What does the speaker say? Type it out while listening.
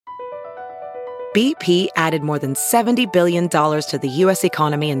BP added more than $70 billion to the U.S.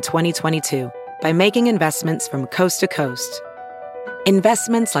 economy in 2022 by making investments from coast to coast.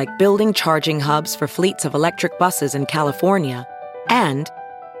 Investments like building charging hubs for fleets of electric buses in California and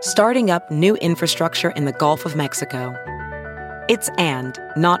starting up new infrastructure in the Gulf of Mexico. It's and,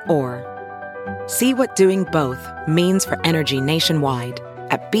 not or. See what doing both means for energy nationwide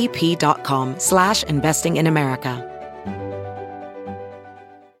at bp.com/investing in America.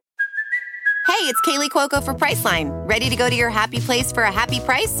 Hey, it's Kaylee Cuoco for Priceline. Ready to go to your happy place for a happy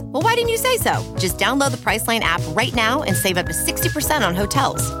price? Well, why didn't you say so? Just download the Priceline app right now and save up to 60% on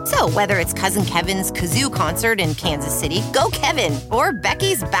hotels. So whether it's Cousin Kevin's Kazoo Concert in Kansas City, go Kevin, or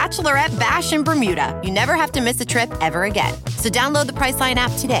Becky's Bachelorette Bash in Bermuda, you never have to miss a trip ever again. So download the Priceline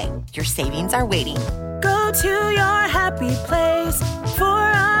app today. Your savings are waiting. Go to your happy place for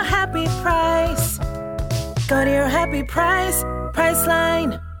a happy price. Go to your happy price,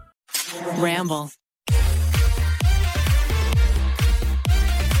 Priceline. Ramble.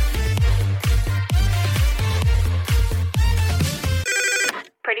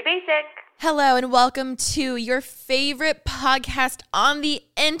 Pretty basic. Hello and welcome to your favorite podcast on the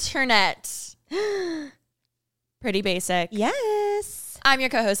internet. Pretty basic. Yes. I'm your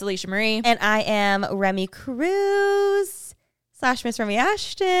co-host, Alicia Marie. And I am Remy Cruz / Miss Remy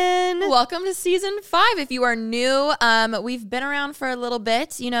Ashton. Welcome to season 5. If you are new, we've been around for a little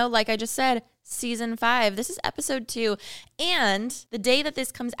bit. You know, like I just said, season 5. This is episode 2. And the day that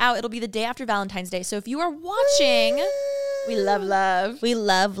this comes out, it'll be the day after Valentine's Day. So if you are watching, we love love. We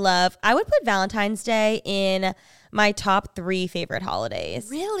love love. I would put Valentine's Day in my top 3 favorite holidays.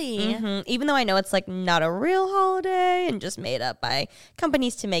 Really? Mm-hmm. Even though I know it's like not a real holiday and just made up by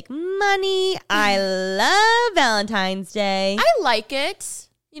companies to make money, I love Valentine's Day. I like it.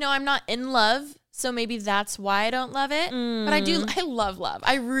 You know, I'm not in love, so maybe that's why I don't love it. But I love love.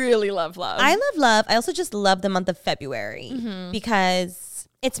 I really love love. I love love. I also just love the month of February because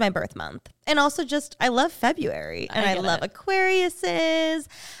it's my birth month. And also just, I love February. And I love Aquariuses.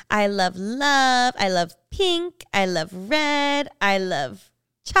 I love love. I love pink. I love red. I love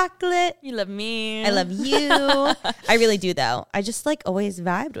chocolate. You love me. I love you. I really do, though. I just like always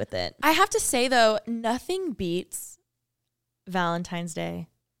vibed with it. I have to say, though, nothing beats Valentine's Day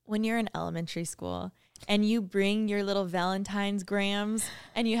when you're in elementary school and you bring your little Valentine's grams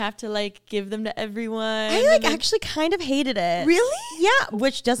and you have to like give them to everyone. I actually kind of hated it. Really? Yeah,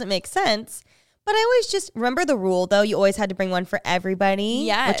 which doesn't make sense. But I always just remember the rule, though. You always had to bring one for everybody.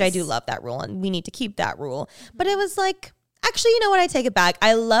 Yes. Which I do love that rule, and we need to keep that rule. But it was like, actually, you know what? I take it back.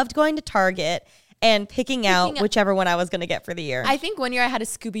 I loved going to Target and picking out whichever one I was going to get for the year. I think one year I had a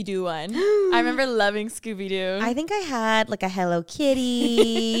Scooby-Doo one. I remember loving Scooby-Doo. I think I had like a Hello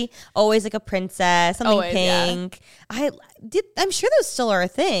Kitty, always like a princess, something pink. Yeah. I'm sure those still are a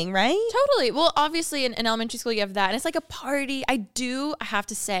thing, right? Totally. Well, obviously in elementary school you have that. And it's like a party. I have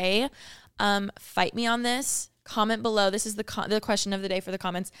to say, fight me on this. Comment below. This is the question of the day for the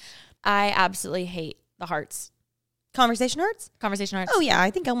comments. I absolutely hate the hearts. Conversation hearts? Conversation hearts. Oh, yeah. I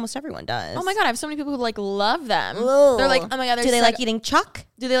think almost everyone does. Oh, my God. I have so many people who, like, love them. Ugh. They're like, oh, my God. Do they like eating chalk?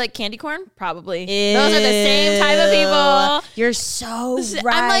 Do they like candy corn? Probably. Ew. Those are the same type of people. You're so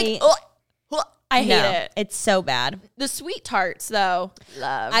right. I'm like, ugh. I hate it. It's so bad. The sweet tarts, though,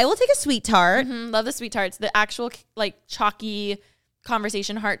 love. I will take a sweet tart. Love the sweet tarts. The actual, like, chalky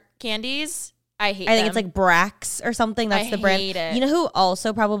conversation heart candies, I hate them. I think it's like Brax or something. That's the brand. I hate it. You know who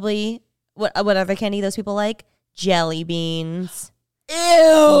also probably, what other candy those people like? Jelly beans. Ew.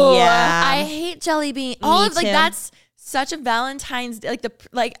 Yeah. I hate jelly beans. That's such a Valentine's Day.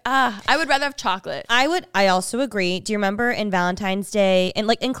 I would rather have chocolate. I also agree. Do you remember in Valentine's Day and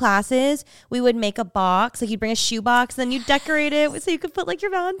like in classes, we would make a box, like you'd bring a shoe box, then you'd decorate it so you could put like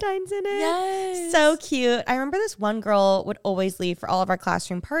your Valentine's in it. Yes. So cute. I remember this one girl would always leave for all of our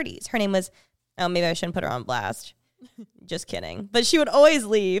classroom parties. Her name was, maybe I shouldn't put her on blast. Just kidding. But she would always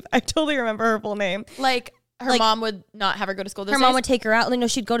leave. I totally remember her full name. Her mom would not have her go to school. Her mom would take her out.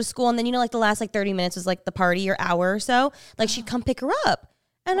 She'd go to school, and then like the last 30 minutes was like the party or hour or so. Like she'd come pick her up,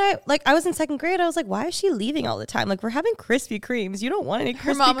 and I was in 2nd grade. I was like, why is she leaving all the time? Like we're having Krispy Kremes. You don't want any Krispy Kremes,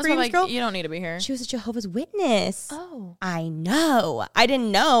 her mom was like, girl? You don't need to be here. She was a Jehovah's Witness. Oh, I know. I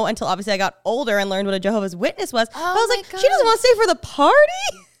didn't know until obviously I got older and learned what a Jehovah's Witness was. Oh, but I was like, God. she doesn't want to stay for the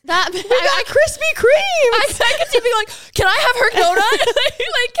party. We got Krispy Kremes. I could see being like, can I have her donut?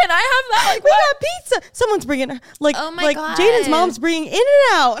 Like, can I have that? Like, we got pizza. Someone's bringing oh my God. Jaden's mom's bringing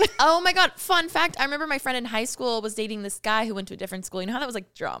In-N-Out. Oh my God. Fun fact. I remember my friend in high school was dating this guy who went to a different school. You know how that was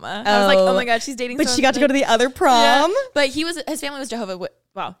like drama? I was like, oh my God, she's dating But she got to go to the other prom. Yeah. But his family was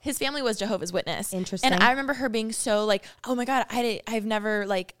his family was Jehovah's Witness. Interesting. And I remember her being so like, oh my God, I've never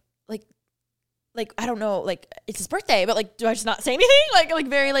like like, I don't know, like, it's his birthday, but like, do I just not say anything? Like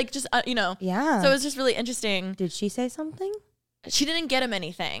very, like, just, you know. Yeah. So it was just really interesting. Did she say something? She didn't get him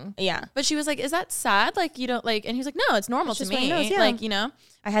anything. Yeah. But she was like, is that sad? Like, you don't like, and he was like, no, it's normal to me. Knows, yeah. Like, you know.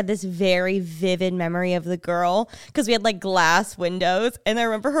 I had this very vivid memory of the girl because we had like glass windows, and I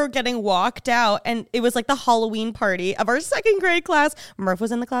remember her getting walked out, and it was like the Halloween party of our 2nd grade class. Murph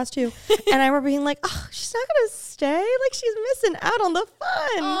was in the class too. And I remember being like, oh, she's not going to stay. Like, she's missing out on the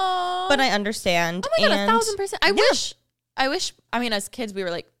fun. Aww. But I understand. Oh my God, 1,000%. I wish, I mean, as kids, we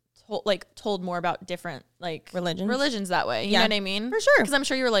were like, told more about different like religions that way. You know what I mean? For sure. Because I'm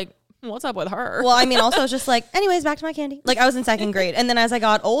sure you were like, what's up with her? Well, I mean, also it's just like, anyways, back to my candy. Like, I was in 2nd grade. And then as I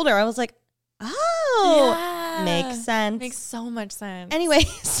got older, I was like, oh, yeah. makes sense. Makes so much sense.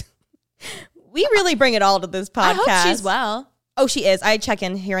 Anyways, we really bring it all to this podcast. I hope she's well. Oh, she is. I check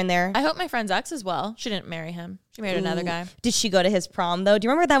in here and there. I hope my friend's ex is well. She didn't marry him. She married another guy. Did she go to his prom though? Do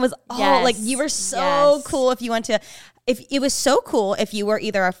you remember that was like you were so cool if you went to, if it was so cool if you were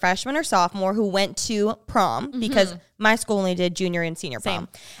either a freshman or sophomore who went to prom, because my school only did junior and senior prom.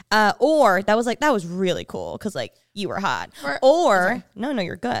 Or that was really cool because like you were hot. No,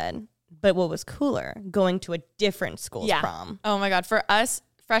 you're good. But what was cooler, going to a different school's prom. Oh my God. For us,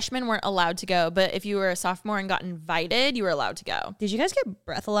 freshmen weren't allowed to go, but if you were a sophomore and got invited, you were allowed to go. Did you guys get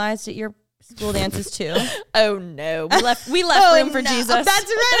breathalyzed at your school dances too? Oh no, we left room for Jesus. That's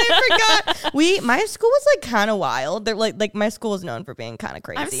right, I forgot. My school was like kind of wild. They're like my school is known for being kind of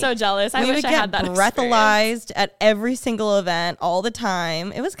crazy. I'm so jealous. I wish I had that breathalyzed at every single event all the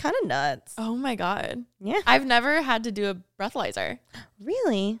time. It was kind of nuts. Oh my God. Yeah, I've never had to do a breathalyzer.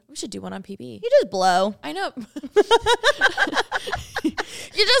 Really? We should do one on PB. You just blow. I know.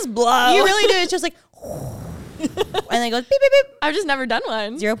 You just blow. You really do. It's just like, and then it goes beep beep beep. I've just never done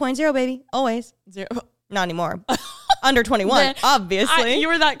one. 0.0, baby. Always. 0. Not anymore. Under 21, obviously. You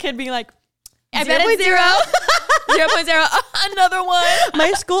were that kid being like, I bet it's 0. 0.0. Another one.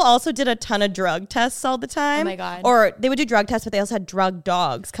 My school also did a ton of drug tests all the time. Oh my God. Or they would do drug tests, but they also had drug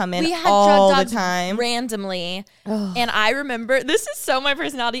dogs come in we had all drug dogs the time. Randomly. And I remember, this is so my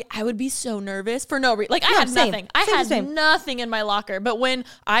personality. I would be so nervous for no reason. Like, I had nothing. I had nothing in my locker. But when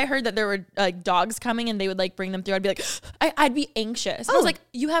I heard that there were like dogs coming and they would like bring them through, I'd be like, I'd be anxious. I was like,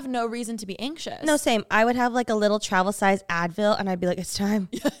 you have no reason to be anxious. No, same. I would have like a little travel size Advil and I'd be like, it's time.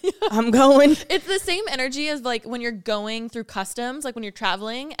 I'm going. It's the same energy as like when you're going through customs, like when you're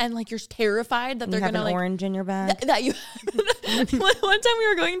traveling and like you're terrified that they're going to like orange in your bag. That you one time we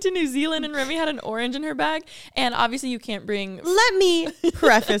were going to New Zealand and Remy had an orange in her bag, and obviously you can't bring. Let me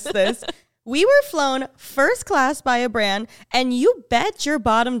preface this. We were flown first class by a brand, and you bet your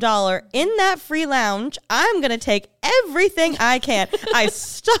bottom dollar in that free lounge, I'm going to take everything I can. I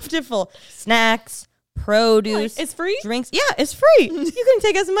stuffed it full. Snacks, produce. It's free? Drinks. Yeah, it's free. You can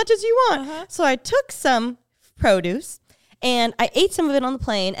take as much as you want. So I took some produce and I ate some of it on the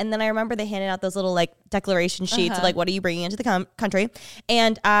plane. And then I remember they handed out those little like declaration sheets of like, what are you bringing into the country?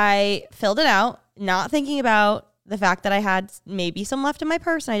 And I filled it out, not thinking about the fact that I had maybe some left in my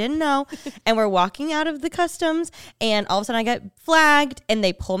purse and I didn't know. And we're walking out of the customs and all of a sudden I get flagged and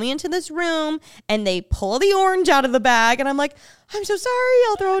they pull me into this room and they pull the orange out of the bag. And I'm like, I'm so sorry.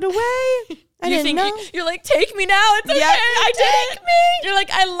 I'll throw it away. I didn't know. You're like, take me now. It's okay. I didn't. You're like,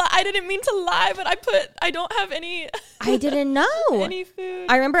 I didn't mean to lie, but I don't have any. I didn't know any food.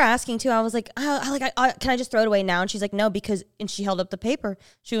 I remember asking too. I was like, can I just throw it away now? And she's like, no, because, and she held up the paper.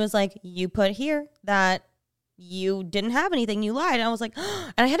 She was like, you put here that you didn't have anything. You lied. And I was like,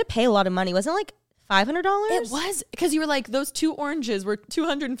 and I had to pay a lot of money. Wasn't it like $500? It was, because you were like, those 2 oranges were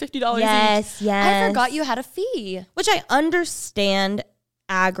 $250 yes, each. Yes. I forgot you had a fee. Which I understand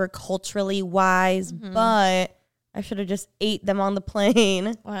agriculturally wise, but I should have just ate them on the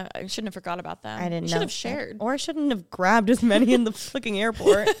plane. Well, I shouldn't have forgot about them. I didn't know. Should have shared. Or I shouldn't have grabbed as many in the fucking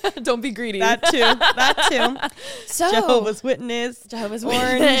airport. Don't be greedy. That too. So Jehovah's Witness.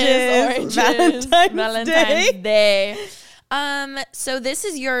 Oranges. Valentine's Day. So this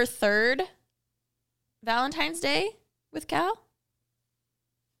is your 3rd Valentine's Day with Cal?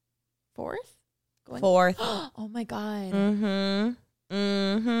 4th? 4th. Oh my God. 4th.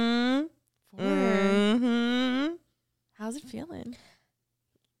 How's it feeling?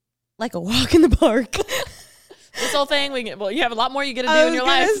 Like a walk in the park. This whole thing, you have a lot more you get to do in your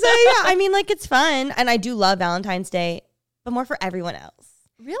life. Say, yeah, I mean, like, it's fun. And I do love Valentine's Day, but more for everyone else.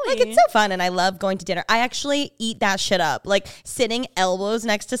 Really? Like, it's so fun, and I love going to dinner. I actually eat that shit up. Like, sitting elbows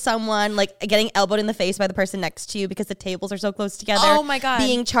next to someone, like, getting elbowed in the face by the person next to you because the tables are so close together. Oh, my God.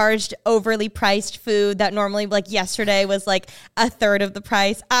 Being charged overly priced food that normally, like, yesterday was, like, a third of the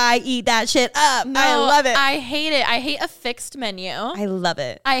price. I eat that shit up. No, I love it. I hate it. I hate a fixed menu. I love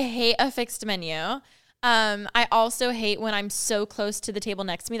it. I hate a fixed menu. I also hate when I'm so close to the table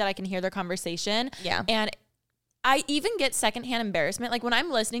next to me that I can hear their conversation. Yeah. And I even get secondhand embarrassment. Like when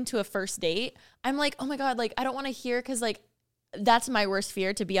I'm listening to a first date, I'm like, oh my God, like I don't want to hear, because like that's my worst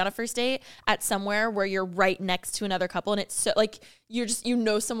fear, to be on a first date at somewhere where you're right next to another couple. And it's so like, you're just,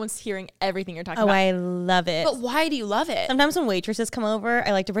 someone's hearing everything you're talking about. I love it. But why do you love it? Sometimes when waitresses come over,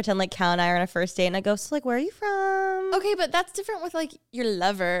 I like to pretend like Cal and I are on a first date, and I go, so like, where are you from? Okay, but that's different with like your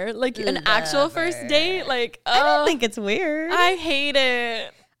lover, like an actual first date. Like, I don't think it's weird. I hate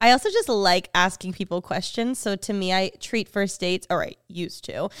it. I also just like asking people questions. So to me, I treat first dates, or I used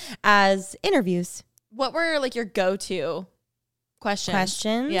to, as interviews. What were like your go-to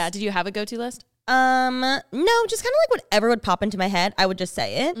questions? Yeah. Did you have a go-to list? No, just kind of like whatever would pop into my head, I would just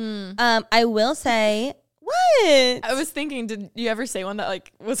say it. I will say, what? I was thinking, did you ever say one that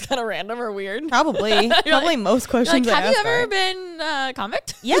like was kind of random or weird? Probably most questions. Like, have you ever been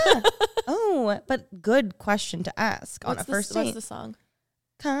convict? Yeah. Oh, but good question to ask on a first date. What's the song?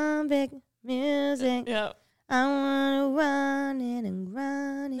 Convict music. Yeah. I wanna run it and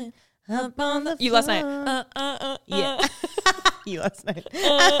run it up on the floor. You last night. Yeah. You last night.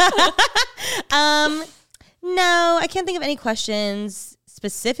 No, I can't think of any questions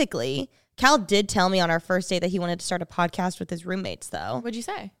specifically. Cal did tell me on our first date that he wanted to start a podcast with his roommates, though. What'd you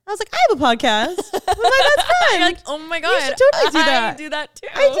say? I was like, I have a podcast with my best friend. You're like, oh my God. You should totally do that. I do that too.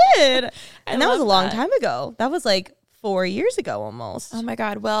 I did. And that was a long that. time ago. That was like 4 years ago almost. Oh my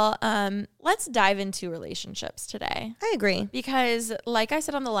God. Well, let's dive into relationships today. I agree. Because like I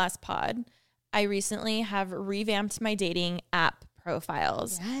said on the last pod, I recently have revamped my dating app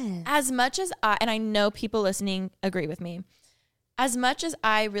profiles. Yes. As much as and I know people listening agree with me, as much as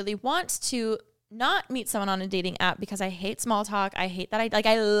I really want to not meet someone on a dating app because I hate small talk, I hate that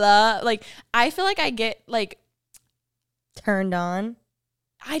I feel like I get like turned on.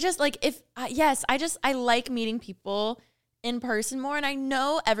 I just like I like meeting people in person more. And I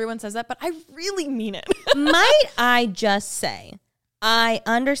know everyone says that, but I really mean it. Might I just say, I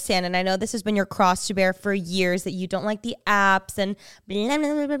understand, and I know this has been your cross to bear for years, that you don't like the apps and blah,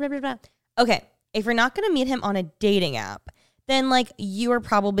 blah, blah, blah, blah, blah. Okay, if you're not going to meet him on a dating app, then like you are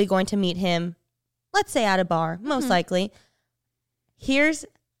probably going to meet him, let's say at a bar, most likely. Here's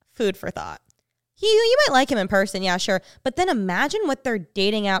food for thought. You might like him in person, yeah, sure. But then imagine what their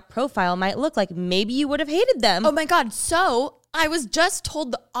dating app profile might look like. Maybe you would have hated them. Oh my God. So I was just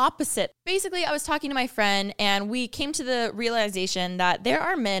told the opposite. Basically, I was talking to my friend and we came to the realization that there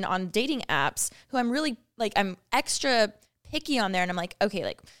are men on dating apps who I'm really like, I'm extra picky on there. And I'm like, okay,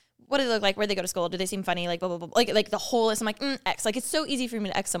 like, what do they look like? Where they go to school? Do they seem funny? Like, blah, blah, blah. Like the whole list. I'm like, X. Like, it's so easy for me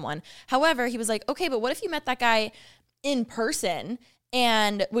to X someone. However, he was like, okay, but what if you met that guy in person?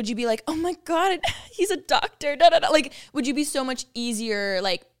 And would you be like, oh my God, he's a doctor, da, da, da. Like, would you be so much easier,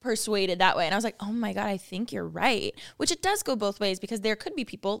 like, persuaded that way? And I was like, oh my God, I think you're right. Which it does go both ways, because there could be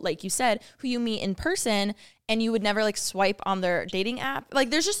people, like you said, who you meet in person and you would never, like, swipe on their dating app. Like,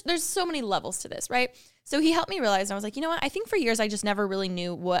 there's so many levels to this, right? So he helped me realize, and I was like, you know what? I think for years I just never really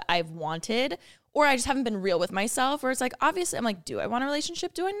knew what I've wanted, or I just haven't been real with myself, where it's like, obviously, I'm like, do I want a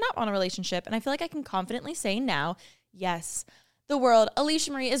relationship? Do I not want a relationship? And I feel like I can confidently say now, yes, the world,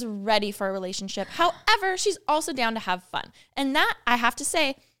 Alicia Marie is ready for a relationship. However, she's also down to have fun. And that, I have to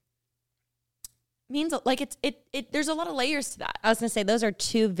say, means like it there's a lot of layers to that. I was going to say, those are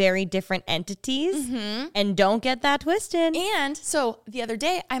two very different entities, and don't get that twisted. And so the other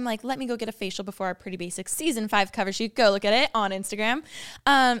day, I'm like, let me go get a facial before our Pretty Basics season 5 cover sheet. Go look at it on Instagram.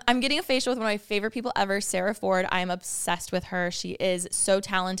 I'm getting a facial with one of my favorite people ever, Sarah Ford. I am obsessed with her. She is so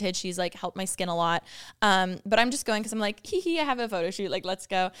talented. She's like helped my skin a lot. But I'm just going because I'm like, I have a photo shoot. Like, let's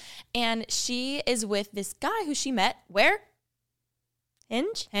go. And she is with this guy who she met where?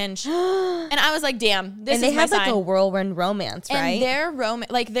 Hinge. And I was like, damn, this is my sign. And they have like a whirlwind romance, right? And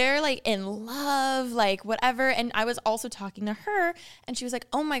they're like in love, like whatever. And I was also talking to her and she was like,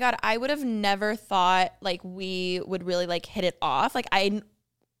 oh my God, I would have never thought like we would really like hit it off. Like I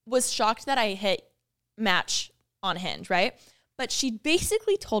was shocked that I hit match on Hinge, right? But she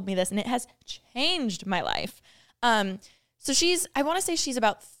basically told me this and it has changed my life. So I want to say she's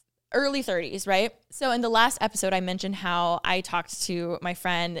about early 30s, right? So in the last episode, I mentioned how I talked to my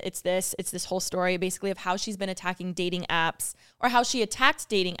friend. It's this whole story basically of how she's been attacking dating apps, or how she attacked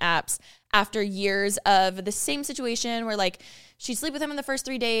dating apps after years of the same situation where like she'd sleep with him in the first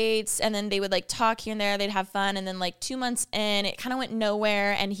 3 dates, and then they would like talk here and there, they'd have fun, and then like 2 months in, it kind of went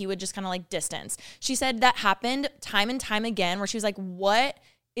nowhere, and he would just kind of like distance. She said that happened time and time again, where she was like, what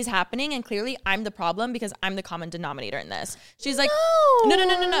is happening? And clearly I'm the problem because I'm the common denominator in this. She's like,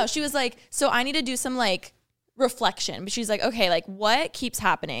 no. She was like, so I need to do some like reflection. But she's like, okay, like what keeps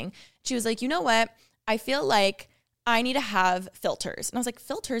happening? She was like, you know what? I feel like I need to have filters. And I was like,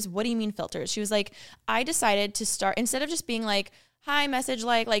 filters? What do you mean filters? She was like, I decided to start, instead of just being like, hi, message,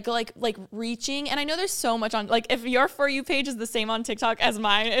 like reaching. And I know there's so much on, like, if your For You page is the same on TikTok as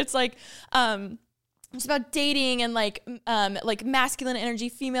mine, it's like, it's about dating and like masculine energy,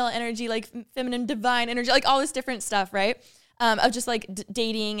 female energy, like feminine, divine energy, like all this different stuff, right? Of just like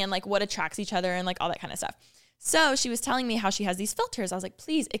dating and like what attracts each other and like all that kind of stuff. So she was telling me how she has these filters. I was like,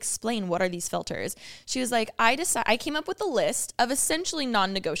 please explain, what are these filters? She was like, I came up with a list of essentially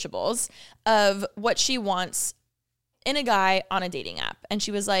non-negotiables of what she wants in a guy on a dating app. And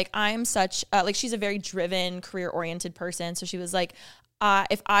she was like, I'm such, like she's a very driven, career-oriented person. So she was like,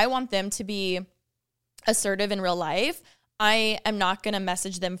 if I want them to be assertive in real life, I am not going to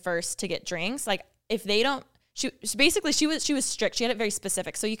message them first to get drinks. Like if they don't, she was strict. She had it very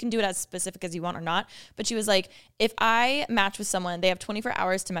specific. So you can do it as specific as you want or not. But she was like, if I match with someone, they have 24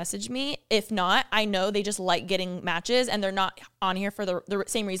 hours to message me. If not, I know they just like getting matches and they're not on here for the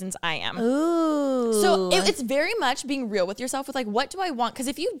same reasons I am. Ooh. So it's very much being real with yourself with like, what do I want? Because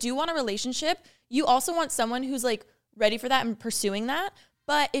if you do want a relationship, you also want someone who's like ready for that and pursuing that.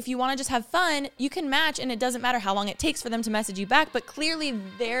 But if you want to just have fun, you can match, and it doesn't matter how long it takes for them to message you back. But clearly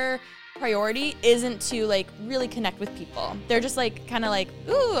their priority isn't to like really connect with people. They're just like kind of like,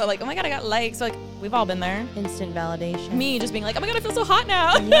 ooh, like, oh my God, I got likes. So like we've all been there. Instant validation. Me just being like, oh my God, I feel so hot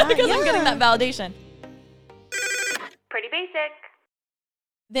now because I'm getting that validation. Pretty basic.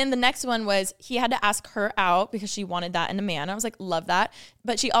 Then the next one was he had to ask her out because she wanted that in a man. I was like, love that.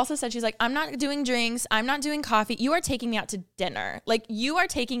 But she also said, she's like, I'm not doing drinks. I'm not doing coffee. You are taking me out to dinner. Like you are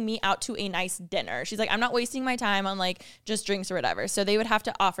taking me out to a nice dinner. She's like, I'm not wasting my time on like just drinks or whatever. So they would have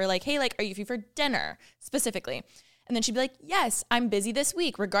to offer like, hey, like, are you free for dinner specifically? And then she'd be like, yes, I'm busy this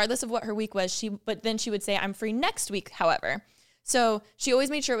week, regardless of what her week was. But then she would say, I'm free next week, however. So she always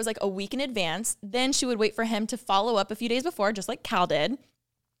made sure it was like a week in advance. Then she would wait for him to follow up a few days before, just like Cal did.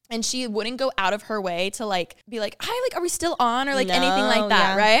 And she wouldn't go out of her way to like be like, hi, like, are we still on? Or like anything like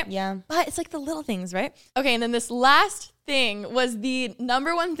that, right? Yeah. But it's like the little things, right? Okay, and then this last thing was the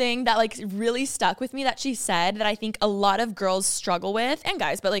number one thing that like really stuck with me that she said that I think a lot of girls struggle with, and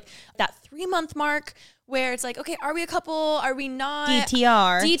guys, but like that 3-month mark where it's like, okay, are we a couple? Are we not?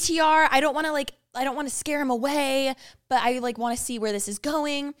 DTR. I don't want to scare him away, but I like want to see where this is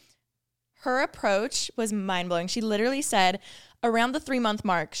going. Her approach was mind-blowing. She literally said, around the 3-month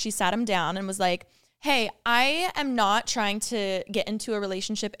mark, she sat him down and was like, hey, I am not trying to get into a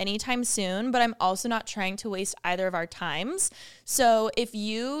relationship anytime soon, but I'm also not trying to waste either of our times. So if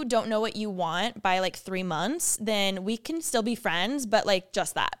you don't know what you want by like 3 months, then we can still be friends, but like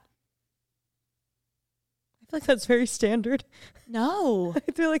just that. I feel like that's very standard. No.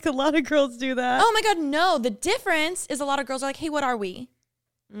 I feel like a lot of girls do that. Oh my God, no. The difference is a lot of girls are like, hey, what are we?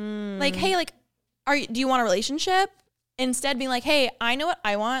 Like, hey, like, do you want a relationship? Instead being like, hey, I know what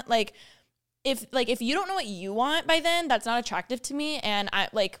I want. Like if you don't know what you want by then, that's not attractive to me. And I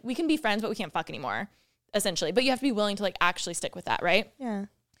like, we can be friends, but we can't fuck anymore, essentially. But you have to be willing to like actually stick with that, right? Yeah.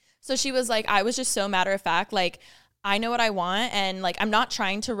 So she was like, I was just so matter of fact, like, I know what I want. And like, I'm not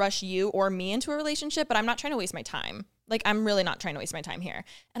trying to rush you or me into a relationship, but I'm not trying to waste my time. Like, I'm really not trying to waste my time here.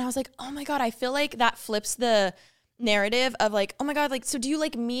 And I was like, oh my God, I feel like that flips the narrative of like, oh my God, like, so do you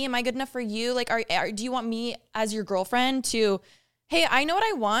like me? Am I good enough for you? Like, do you want me as your girlfriend to, hey, I know what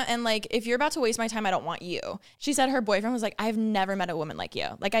I want. And like, if you're about to waste my time, I don't want you. She said her boyfriend was like, I've never met a woman like you.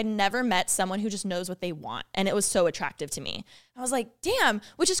 Like, I never met someone who just knows what they want. And it was so attractive to me. I was like, damn,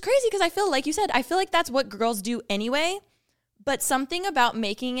 which is crazy. Cause I feel like you said, I feel like that's what girls do anyway, but something about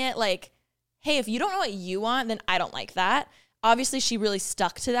making it like, hey, if you don't know what you want, then I don't like that. Obviously, she really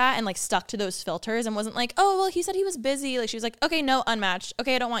stuck to that and like stuck to those filters and wasn't like, oh, well, he said he was busy. Like, she was like, okay, no, unmatched.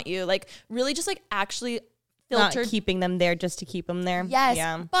 Okay, I don't want you. Like, really just like actually filtered. Not keeping them there just to keep them there. Yes.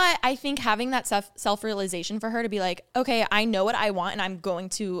 Yeah. But I think having that self-realization for her to be like, okay, I know what I want and I'm going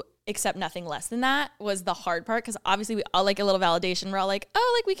to accept nothing less than that was the hard part. Because obviously we all like a little validation. We're all like,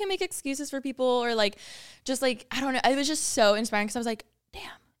 oh, like we can make excuses for people or like, just like, I don't know. It was just so inspiring because I was like, damn.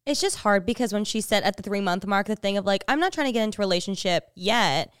 It's just hard because when she said at the 3-month mark, the thing of like, I'm not trying to get into a relationship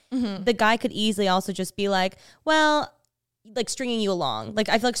yet. The guy could easily also just be like, well, like stringing you along. Like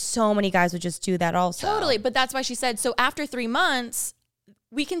I feel like so many guys would just do that also. Totally. But that's why she said, so after 3 months,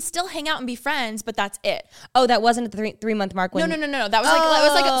 we can still hang out and be friends, but that's it. Oh, that wasn't at the 3-month mark. When No. That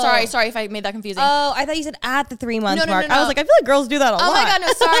was like, sorry if I made that confusing. Oh, I thought you said at the 3-month mark. No. I was like, I feel like girls do that a lot. Oh my God,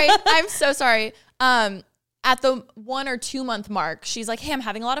 no, sorry. I'm so sorry. At the 1 or 2 month mark, she's like, hey, I'm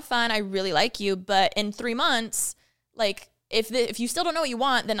having a lot of fun. I really like you. But in 3 months, like, if you still don't know what you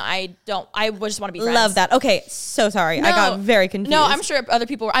want, then I just want to be friends. Love that. Okay, so sorry. I got very confused. No, I'm sure other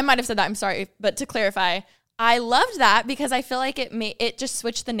people, I might have said that. I'm sorry. But to clarify, I loved that because I feel like it just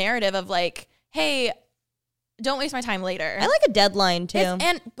switched the narrative of like, hey, don't waste my time later. I like a deadline too.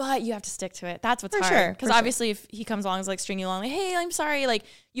 But you have to stick to it. That's what's hard. Sure. Because obviously if he comes along and is like stringing you along, like, hey, I'm sorry. Like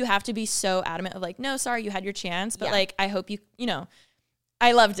you have to be so adamant of like, no, sorry, you had your chance. But like, I hope you know,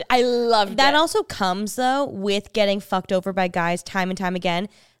 I loved it. I loved that. It. Also comes though with getting fucked over by guys time and time again.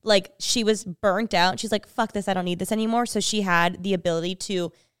 Like she was burnt out. She's like, fuck this. I don't need this anymore. So she had the ability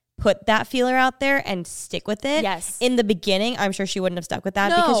to put that feeler out there and stick with it. Yes. In the beginning, I'm sure she wouldn't have stuck with that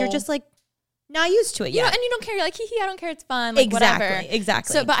because you're just like, not used to it yet. And you don't care. You're like, I don't care. It's fun. Like, whatever.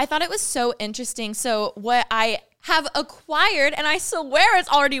 Exactly. So, but I thought it was so interesting. So what I have acquired, and I swear it's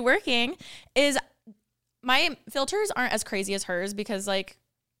already working, is my filters aren't as crazy as hers because like,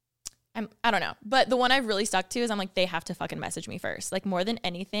 I don't know. But the one I've really stuck to is I'm like, they have to fucking message me first. Like more than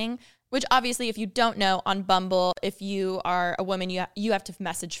anything, which obviously if you don't know on Bumble, if you are a woman, you have to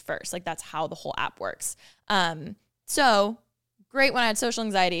message first. Like that's how the whole app works. So great when I had social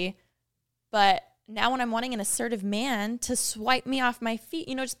anxiety. But now when I'm wanting an assertive man to swipe me off my feet,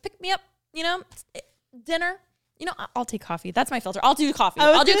 just pick me up, dinner, I'll take coffee. That's my filter. I'll do coffee.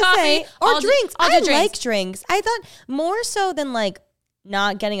 I'll do coffee. Or drinks. I'll do drinks. Like drinks. I thought more so than like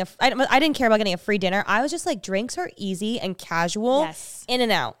not getting I didn't care about getting a free dinner. I was just like, drinks are easy and casual. Yes. In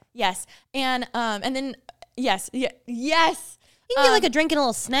and out. Yes. And then, yes. You can get like a drink and a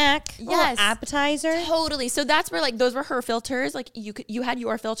little snack, a little appetizer. Totally. So that's where like those were her filters. Like you had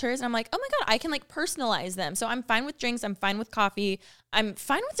your filters, and I'm like, oh my God, I can like personalize them. So I'm fine with drinks. I'm fine with coffee. I'm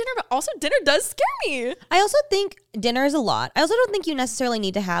fine with dinner, but also dinner does scare me. I also think dinner is a lot. I also don't think you necessarily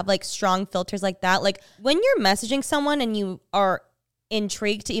need to have like strong filters like that. Like when you're messaging someone and you are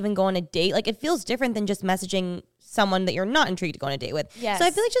intrigued to even go on a date, like it feels different than just messaging someone that you're not intrigued to go on a date with. Yes. So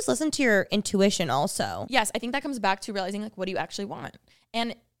I feel like just listen to your intuition also. Yes, I think that comes back to realizing like, what do you actually want?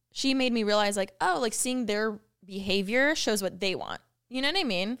 And she made me realize like, oh, like seeing their behavior shows what they want. You know what I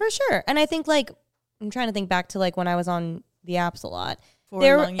mean? For sure. And I think like, I'm trying to think back to like when I was on the apps a lot.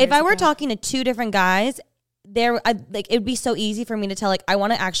 If I were talking to 2 different guys, it'd be so easy for me to tell like, I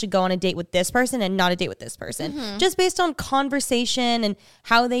want to actually go on a date with this person and not a date with this person. Mm-hmm. Just based on conversation and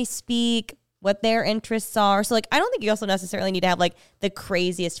how they speak, what their interests are. So like, I don't think you also necessarily need to have like the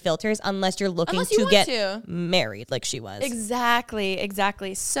craziest filters unless you're looking to get married like she was.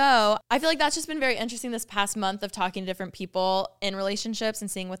 Exactly. So I feel like that's just been very interesting this past month of talking to different people in relationships and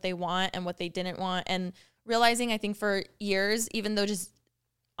seeing what they want and what they didn't want, and realizing I think for years, even though just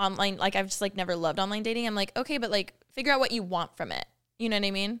online, like I've just like never loved online dating, I'm like, okay, but like figure out what you want from it. You know what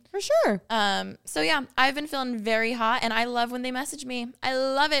I mean? For sure. So yeah, I've been feeling very hot, and I love when they message me. I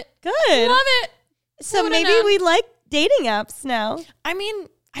love it. Good. Love it. So maybe we like dating apps now. I mean,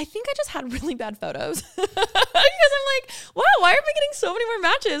 I think I just had really bad photos because I'm like, wow, why are we getting so many more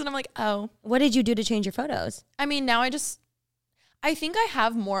matches? And I'm like, oh. What did you do to change your photos? I mean, now I think I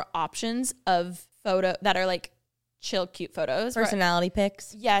have more options of photo that are like chill, cute photos. Personality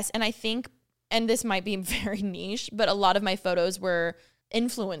pics. Yes. And I think, and this might be very niche, but a lot of my photos were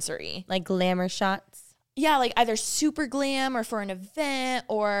influencer-y. Like glamour shots? Yeah, like either super glam or for an event,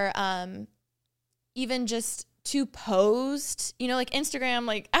 or even just to post, like Instagram,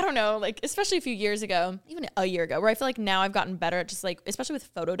 like, I don't know, like especially a few years ago, even a year ago, where I feel like now I've gotten better at just like, especially with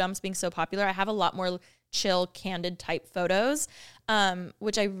photo dumps being so popular, I have a lot more chill, candid type photos,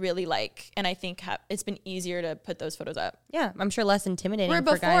 which I really like. And I think it's been easier to put those photos up. Yeah, I'm sure less intimidating. Where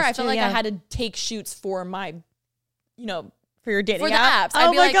before, I felt like I had to take shoots for my, for your dating for the app. apps. I'd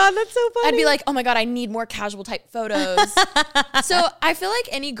Oh be my like, God, that's so funny. I'd be like, oh my God, I need more casual type photos. So I feel like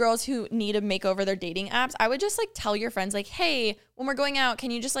any girls who need to make over their dating apps, I would just like tell your friends like, hey, when we're going out,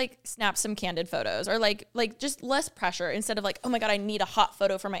 can you just like snap some candid photos, or like just less pressure instead of like, oh my God, I need a hot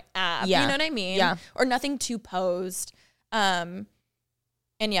photo for my app. Yeah. You know what I mean? Yeah. Or nothing too posed. And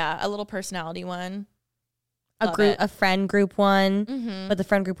yeah, a little personality one. a friend group one, but the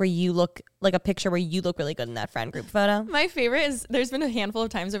friend group where you look like a picture where you look really good in that friend group photo. My favorite is there's been a handful of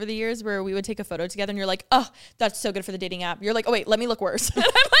times over the years where we would take a photo together and you're like, oh, that's so good for the dating app. You're like, oh wait, let me look worse. And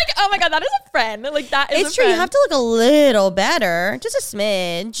I'm like, oh my God, that is a friend. Like that is It's true. You have to look a little better, just a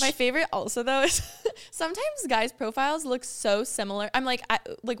smidge. My favorite also though is sometimes guys' profiles look so similar. I'm like,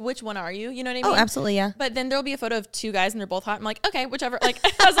 which one are you? You know what I mean? Oh, absolutely, yeah. But then there'll be a photo of two guys and they're both hot. I'm like, okay, whichever. Like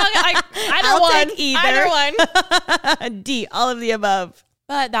as long as I'll take either one. D, all of the above.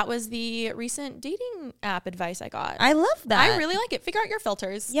 But that was the recent dating app advice I got. I love that. I really like it. Figure out your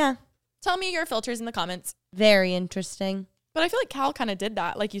filters. Yeah. Tell me your filters in the comments. Very interesting. But I feel like Cal kind of did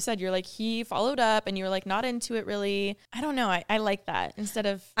that. Like you said, you're like, he followed up and you were like not into it really. I don't know. I like that instead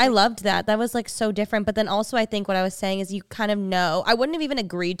of. I loved that. That was like so different. But then also I think what I was saying is you kind of know. I wouldn't have even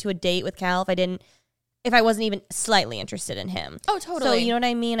agreed to a date with Cal if I wasn't even slightly interested in him. Oh, totally. So you know what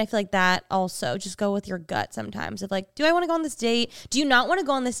I mean? I feel like that also, just go with your gut sometimes of like, do I want to go on this date? Do you not want to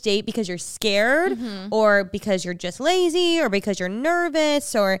go on this date because you're scared or because you're just lazy or because you're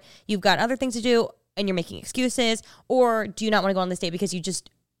nervous or you've got other things to do and you're making excuses? Or do you not want to go on this date because you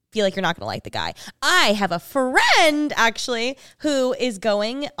just feel like you're not going to like the guy? I have a friend actually who is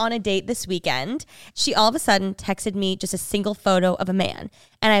going on a date this weekend. She all of a sudden texted me just a single photo of a man.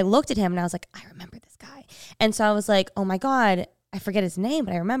 And I looked at him and I was like, I remember this guy. And so I was like, oh my God, I forget his name,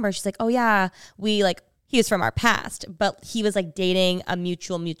 but I remember. She's like, oh yeah, he was from our past, but he was like dating a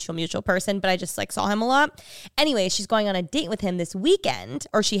mutual person, but I just like saw him a lot. Anyway, she's going on a date with him this weekend,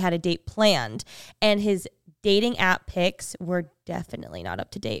 or she had a date planned, and his dating app pics were definitely not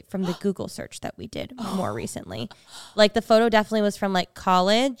up to date from the Google search that we did more recently. Like the photo definitely was from like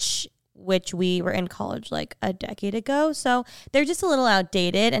college, which we were in college like a decade ago. So they're just a little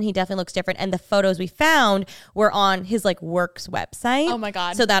outdated and he definitely looks different. And the photos we found were on his like works website. Oh my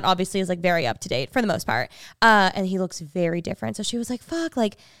God. So that obviously is like very up to date for the most part. And he looks very different. So she was like, fuck,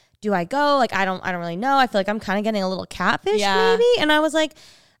 like, do I go? Like, I don't really know. I feel like I'm kind of getting a little catfish maybe. And I was like,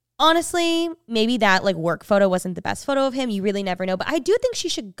 honestly, maybe that like work photo wasn't the best photo of him. You really never know. But I do think she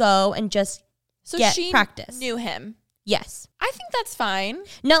should go and just get practice. Knew him. Yes. I think that's fine.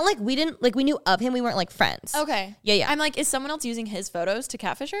 Not like we knew of him. We weren't like friends. Okay. Yeah. I'm like, is someone else using his photos to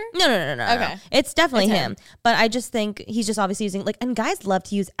catfish her? No. Okay. No. It's definitely him. But I just think he's just obviously using like, and guys love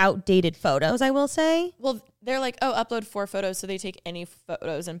to use outdated photos, I will say. Well, they're like, oh, upload 4 photos. So they take any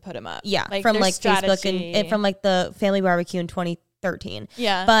photos and put them up. Yeah. From like Facebook and from like the family barbecue in 2013.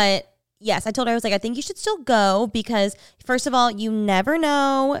 Yeah. But yes, I told her, I was like, I think you should still go because first of all, you never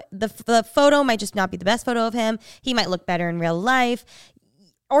know. The photo might just not be the best photo of him. He might look better in real life.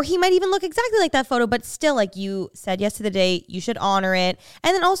 Or he might even look exactly like that photo, but still, like you said yes to the date, you should honor it.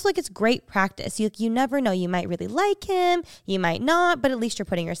 And then also, like, it's great practice. You never know. You might really like him. You might not, but at least you're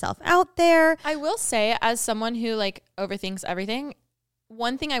putting yourself out there. I will say, as someone who, like, overthinks everything,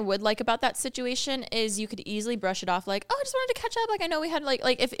 one thing I would like about that situation is you could easily brush it off like, oh, I just wanted to catch up. Like, I know we had, like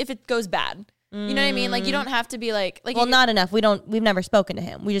if it goes bad. You know what I mean? Like, you don't have to be like well, not enough. We've never spoken to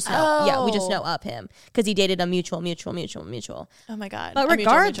him. We just know. Oh. Yeah, we just know of him because he dated a mutual. Oh my God. But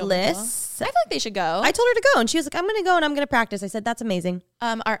regardless, I feel like they should go. I told her to go and she was like, I'm going to go and I'm going to practice. I said, that's amazing.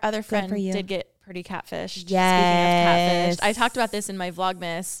 Our other friend did get pretty catfished. Yes. Speaking of catfished, I talked about this in my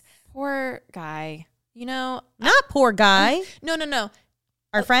Vlogmas. Poor guy. You know. Not poor guy. No.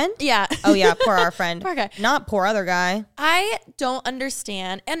 Our friend? Yeah. Oh, yeah. Poor our friend. Poor guy. Not poor other guy. I don't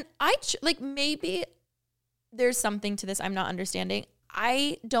understand. And maybe there's something to this I'm not understanding.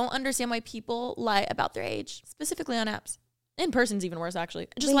 I don't understand why people lie about their age, specifically on apps. In person's even worse, actually.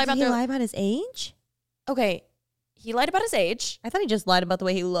 Lie about his age? Okay. He lied about his age. I thought he just lied about the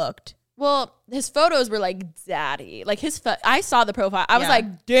way he looked. Well, his photos were like daddy. Like I saw the profile. I was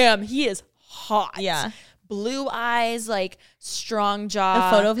like, damn, he is hot. Yeah. Blue eyes, like strong jaw. A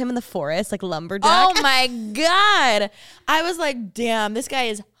photo of him in the forest, like lumberjack. Oh my God. I was like, damn, this guy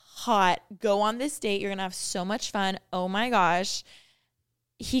is hot. Go on this date. You're going to have so much fun. Oh my gosh.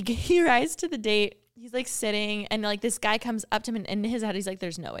 He arrives to the date. He's like sitting and like this guy comes up to him and in his head, he's like,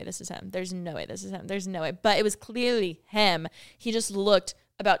 there's no way this is him. There's no way this is him. There's no way. But it was clearly him. He just looked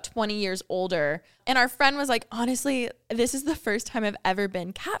about 20 years older. And our friend was like, honestly, this is the first time I've ever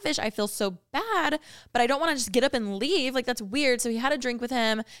been catfish. I feel so bad, but I don't want to just get up and leave. Like, that's weird. So he had a drink with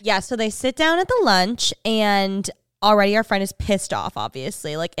him. Yeah. So they sit down at the lunch and already our friend is pissed off,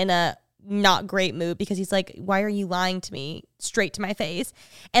 obviously, like in a not great mood because he's like, why are you lying to me straight to my face?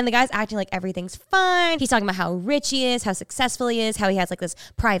 And the guy's acting like everything's fine. He's talking about how rich he is, how successful he is, how he has like this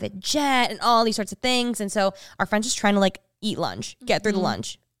private jet and all these sorts of things. And so our friend's just trying to like eat lunch, get through the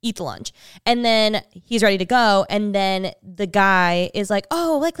lunch. eat the lunch. And then he's ready to go. And then the guy is like,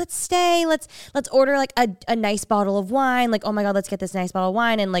 oh, like, let's stay. Let's order like a nice bottle of wine. Like, oh my God, let's get this nice bottle of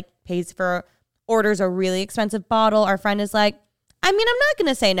wine, and like orders a really expensive bottle. Our friend is like, I mean, I'm not going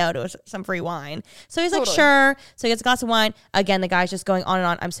to say no to some free wine. So he's like, sure. So he gets a glass of wine. Again, the guy's just going on and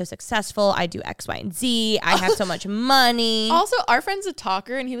on. I'm so successful. I do X, Y, and Z. I have so much money. Also, our friend's a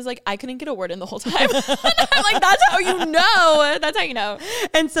talker, and he was like, I couldn't get a word in the whole time. I'm like, that's how you know. That's how you know.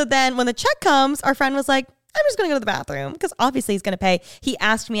 And so then when the check comes, our friend was like, I'm just going to go to the bathroom because obviously he's going to pay. He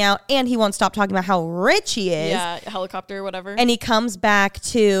asked me out, and he won't stop talking about how rich he is. Yeah, helicopter, whatever. And he comes back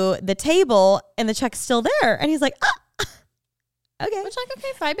to the table, and the check's still there. And he's like, okay. Which, like,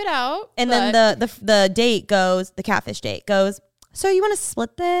 okay, vibe it out. And then the date goes, the catfish date goes, so you want to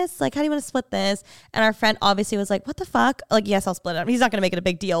split this? Like, how do you want to split this? And our friend obviously was like, what the fuck? Like, yes, I'll split it. He's not going to make it a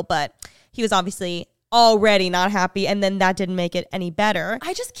big deal, but he was obviously already not happy. And then that didn't make it any better.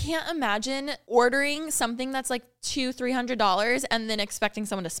 I just can't imagine ordering something that's like $200-$300 and then expecting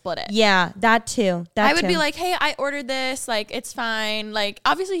someone to split it. Yeah, that too. I would be like, hey, I ordered this. Like, it's fine. Like,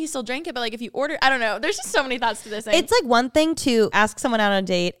 obviously he still drank it, but like if you order, I don't know. There's just so many thoughts to this thing. It's like one thing to ask someone out on a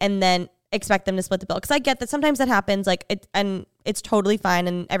date and then expect them to split the bill. Because I get that sometimes that happens, like, and it's totally fine,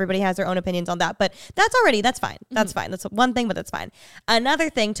 and everybody has their own opinions on that. But that's fine. That's fine. That's one thing, but that's fine. Another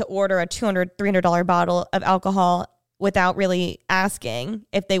thing to order a $200, $300 bottle of alcohol without really asking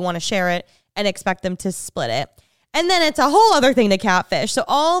if they want to share it and expect them to split it. And then it's a whole other thing to catfish. So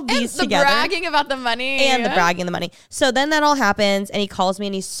all these together. And the bragging about the money. And the bragging the money. So then that all happens, and he calls me,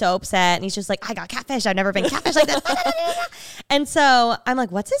 and he's so upset, and he's just like, I got catfish. I've never been catfish like this. And so I'm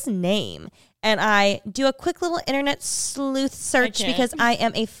like, what's his name? And I do a quick little internet sleuth search because I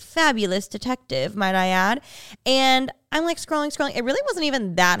am a fabulous detective, might I add. And I'm like scrolling. It really wasn't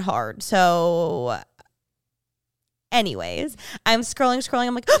even that hard. So anyways, I'm scrolling.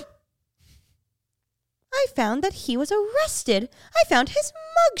 I'm like, oh, I found that he was arrested. I found his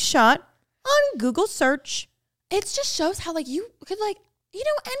mugshot on Google search. It just shows how, like, you could, like, you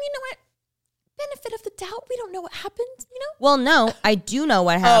know what? Benefit of the doubt. We don't know what happened, you know? Well, no, I do know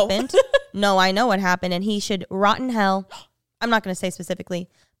what happened. No, I know what happened, and he should rot in hell. I'm not going to say specifically,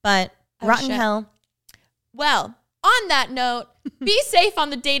 but rot in hell. Well, on that note, be safe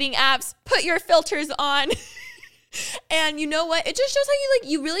on the dating apps. Put your filters on. And you know what? It just shows how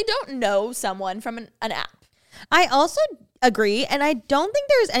you really don't know someone from an app. I also agree, and I don't think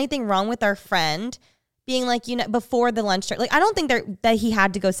there's anything wrong with our friend being like, you know, before the lunch start. Like, I don't think that he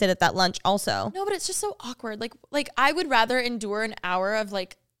had to go sit at that lunch also. No, but it's just so awkward. Like I would rather endure an hour of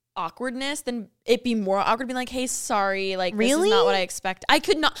like awkwardness than it be more awkward being like, hey, sorry, like this is not what I expect.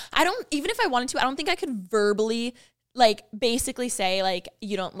 Even if I wanted to, I don't think I could verbally like basically say like,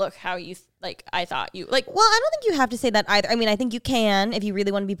 you don't look how you like I thought you like. Well, I don't think you have to say that either. I mean, I think you can if you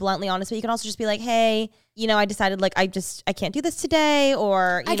really want to be bluntly honest, but you can also just be like, hey, you know, I decided like I can't do this today,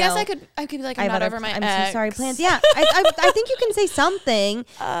 or I guess I could be like, I'm not over my I'm ex. so sorry plans. Yeah, I think you can say something,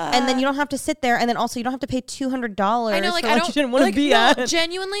 and then you don't have to sit there, and then also you don't have to pay $200. I know, like, for what you didn't want to be at.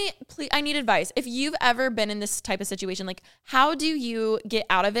 Genuinely, please, I need advice. If you've ever been in this type of situation, like, how do you get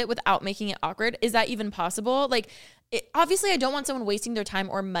out of it without making it awkward? Is that even possible? Like, obviously, I don't want someone wasting their time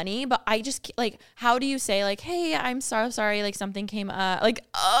or money, but I just like, how do you say like, hey, I'm so sorry, like something came up, like,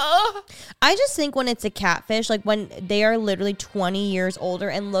 I just think when it's a catfish, like when they are literally 20 years older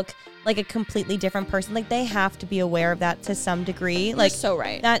and look like a completely different person, like they have to be aware of that to some degree. Like, you're so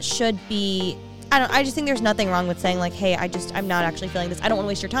right. That should be, I just think there's nothing wrong with saying like, hey, I'm not actually feeling this. I don't want to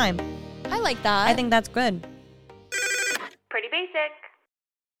waste your time. I like that. I think that's good. Pretty basic.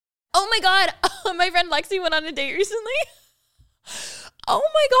 Oh my God. My friend Lexi went on a date recently. Oh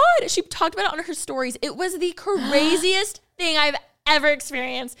my God. She talked about it on her stories. It was the craziest thing I've ever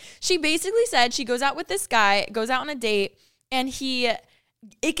experienced. She basically said she goes out with this guy, goes out on a date, and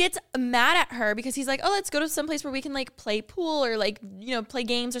it gets mad at her because he's like, oh, let's go to some place where we can like play pool or like, you know, play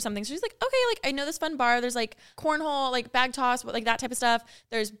games or something. So she's like, okay, like I know this fun bar. There's like cornhole, like bag toss, like that type of stuff.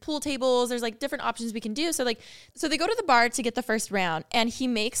 There's pool tables. There's like different options we can do. So they go to the bar to get the first round, and he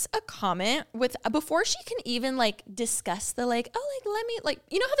makes a comment before she can even like discuss the like, oh, like let me like,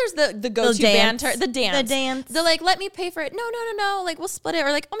 you know how there's the go-to banter, the dance. They're like, let me pay for it. No. Like we'll split it.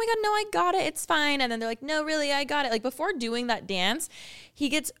 Or like, oh my God, no, I got it. It's fine. And then they're like, no, really, I got it. Like before doing that dance, he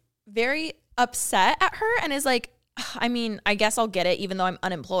gets very upset at her and is like, I mean, I guess I'll get it even though I'm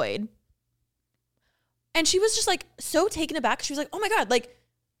unemployed. And she was just like so taken aback. She was like, oh my God, like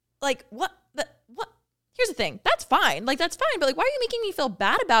what? Here's the thing. That's fine. Like, that's fine. But like, why are you making me feel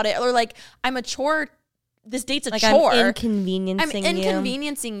bad about it? Or like, I'm a chore. This date's a chore. I'm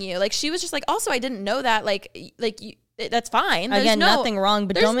inconveniencing you. Like, she was just like, also, I didn't know that. Like that's fine. Again, nothing wrong,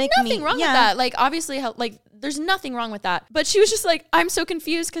 but don't make me. There's nothing wrong with that. Like, obviously, there's nothing wrong with that. But she was just like, I'm so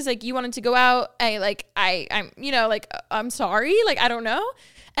confused because like you wanted to go out. I'm sorry. Like, I don't know.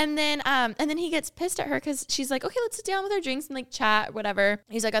 And then he gets pissed at her because she's like, okay, let's sit down with our drinks and like chat, whatever.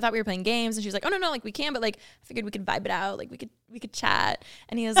 He's like, I thought we were playing games. And she's like, oh no, like we can, but like I figured we could vibe it out. Like we could chat.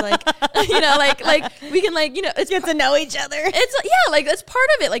 And he was like, like we can like, it's get to know each other. It's like that's part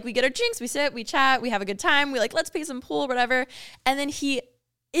of it. Like we get our drinks, we sit, we chat, we have a good time. We like, let's play some pool, whatever. And then he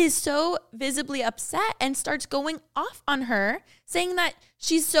is so visibly upset and starts going off on her, saying that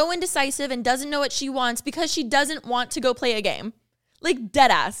she's so indecisive and doesn't know what she wants because she doesn't want to go play a game. Like dead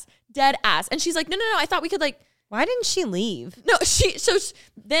ass. And she's like, no, I thought we could like. Why didn't she leave? No,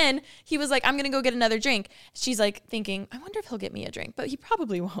 then he was like, I'm going to go get another drink. She's like thinking, I wonder if he'll get me a drink, but he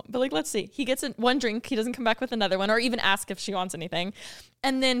probably won't. But like, let's see. He gets one drink. He doesn't come back with another one or even ask if she wants anything.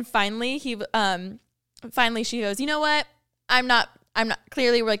 And then finally she goes, you know what? I'm not,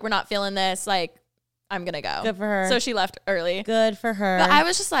 clearly we're not feeling this. Like, I'm going to go. Good for her. So she left early. Good for her. But I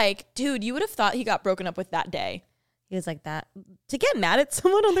was just like, dude, you would have thought he got broken up with that day. He was like that. To get mad at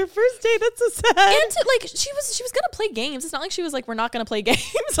someone on their first date, that's so sad. And to, like, she was gonna play games. It's not like she was like, we're not gonna play games.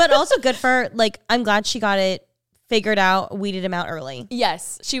 But also good for her. Like, I'm glad she got it figured out, weeded him out early.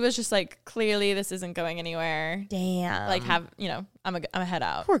 Yes. She was just like, clearly this isn't going anywhere. Damn. Like, I'm a head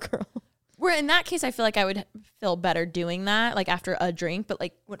out. Poor girl. Where in that case, I feel like I would feel better doing that, like after a drink. But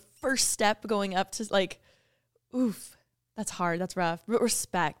like, what first step going up to like, oof, that's hard. That's rough.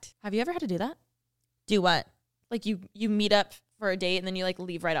 Respect. Have you ever had to do that? Do what? Like you meet up for a date and then you like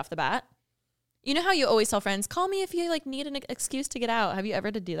leave right off the bat. You know how you always tell friends, call me if you like need an excuse to get out. Have you ever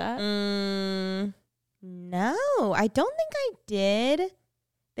had to do that? No, I don't think I did.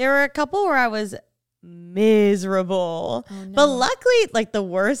 There were a couple where I was miserable. Oh, no. But luckily, like the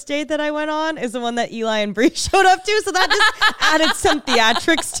worst date that I went on is the one that Eli and Bree showed up to. So that just added some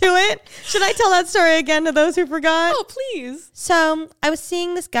theatrics to it. Should I tell that story again to those who forgot? Oh, please. So I was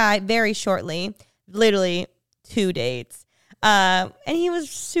seeing this guy very shortly, literally 2 dates. And he was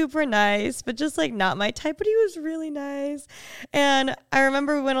super nice, but just like not my type, but he was really nice. And I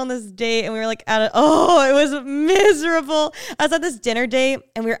remember we went on this date and we were like it was miserable. I was at this dinner date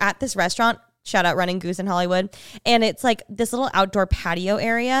and we were at this restaurant, shout out Running Goose in Hollywood. And it's like this little outdoor patio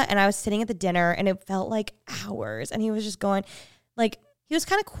area. And I was sitting at the dinner and it felt like hours. And he was just going like, he was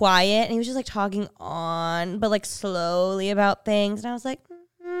kind of quiet and he was just like talking on, but like slowly about things. And I was like,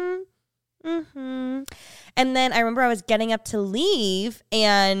 And then I remember I was getting up to leave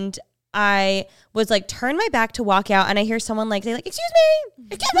and I was like, turn my back to walk out and I hear someone like say like, excuse me.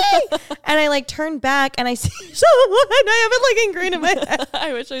 And I like turn back and I see someone. I have it like ingrained in my head.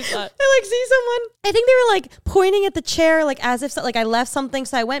 I wish I saw it. I like see someone. I think they were like pointing at the chair, like as if like I left something.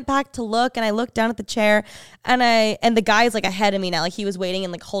 So I went back to look and I looked down at the chair and the guy is like ahead of me now. Like he was waiting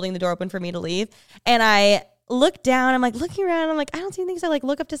and like holding the door open for me to leave. And I look down, I'm like looking around, I'm like, I don't see anything. So I like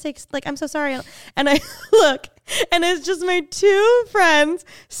look up to say like, I'm so sorry. And I look and it's just my two friends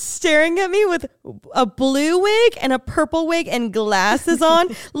staring at me with a blue wig and a purple wig and glasses on,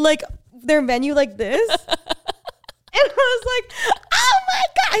 like their menu like this. And I was like, oh my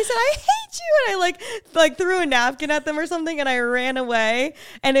God. I said, I hate you. And I like threw a napkin at them or something and I ran away.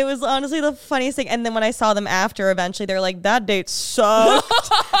 And it was honestly the funniest thing. And then when I saw them after, eventually they were like, that date sucked.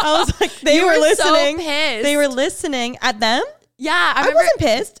 I was like, they were listening. So pissed. They were listening at them. Yeah. I wasn't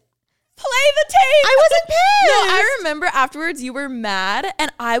pissed. Play the tape. I wasn't pissed. No, I remember afterwards you were mad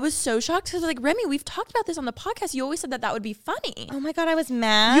and I was so shocked because like, Remy, we've talked about this on the podcast. You always said that would be funny. Oh my God, I was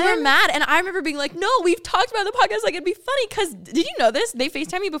mad. You were mad. And I remember being like, no, we've talked about the podcast. Like, it'd be funny because did you know this? They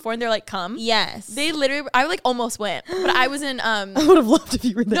FaceTime me before and they're like, come. Yes. They literally, I like almost went, but I was in. I would have loved if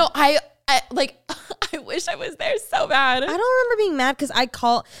you were there. No, I like, I wish I was there so bad. I don't remember being mad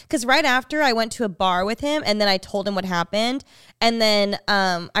because right after I went to a bar with him and then I told him what happened. And then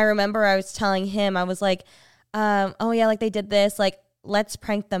I remember I was telling him, I was like, oh yeah, like they did this, like let's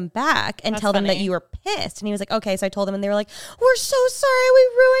prank them back and tell them that you were pissed. And he was like, okay. So I told him and they were like, we're so sorry, we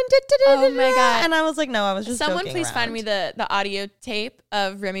ruined it. Oh my God. And I was like, no, I was just Someone joking please around. find me the audio tape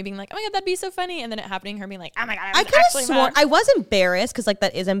of Remy being like, oh my God, that'd be so funny. And then it happening, her being like, oh my God, I could have sworn I was embarrassed because like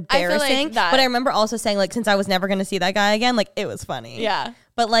that is embarrassing. that. But I remember also saying like, since I was never going to see that guy again, like it was funny. Yeah.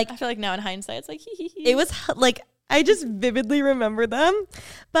 But like, I feel like now in hindsight, it's like, it was like, I just vividly remember them.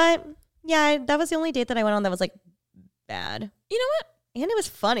 But yeah, that was the only date that I went on that was like bad. You know what? And it was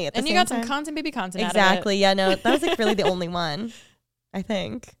funny at the same time. And you got some content, baby content Exactly. out of it. Yeah, no, that was like really the only one, I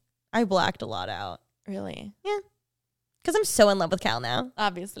think. I blacked a lot out. Really? Yeah. Because I'm so in love with Cal now.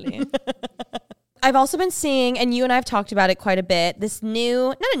 Obviously. I've also been seeing, and you and I have talked about it quite a bit, this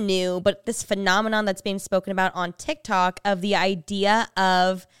this phenomenon that's being spoken about on TikTok of the idea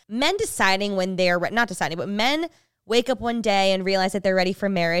of men deciding when they're, not deciding, but men wake up one day and realize that they're ready for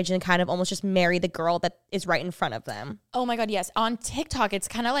marriage and kind of almost just marry the girl that is right in front of them. Oh my God, yes. On TikTok, it's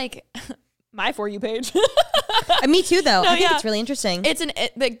kind of like my For You page. Me too, though. I think it's really interesting.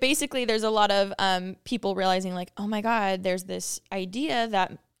 Like basically there's a lot of people realizing like, oh my God, there's this idea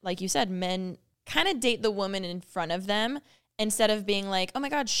that, like you said, men kind of date the woman in front of them instead of being like, oh my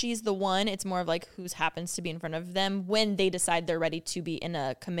God, she's the one. It's more of like who's happens to be in front of them when they decide they're ready to be in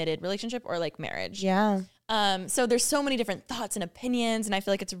a committed relationship or like marriage. Yeah. So there's so many different thoughts and opinions, and I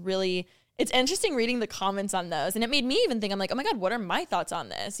feel like it's interesting reading the comments on those. And it made me even think, I'm like, oh my God, what are my thoughts on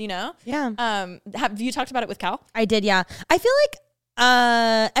this? You know? Yeah. Have you talked about it with Cal? I did, yeah. I feel like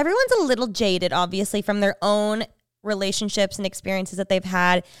everyone's a little jaded, obviously, from their own relationships and experiences that they've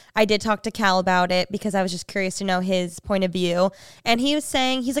had. I did talk to Cal about it because I was just curious to know his point of view. And he was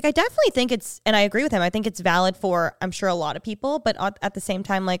saying, he's like, I definitely think and I agree with him, I think it's valid for, I'm sure, a lot of people. But at the same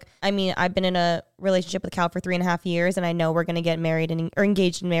time, like, I mean, I've been in a relationship with Cal for 3.5 years, and I know we're going to get married or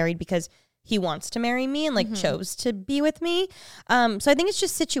engaged and married because he wants to marry me and like chose to be with me. So I think it's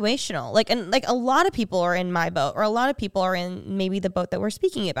just situational. Like, and like a lot of people are in my boat, or a lot of people are in maybe the boat that we're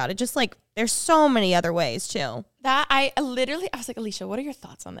speaking about. It just like, there's so many other ways too. That I was like, Alicia, what are your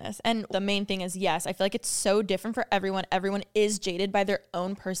thoughts on this? And the main thing is, yes, I feel like it's so different for everyone. Everyone is jaded by their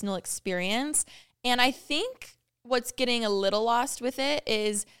own personal experience. And I think what's getting a little lost with it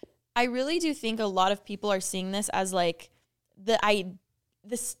is I really do think a lot of people are seeing this as like the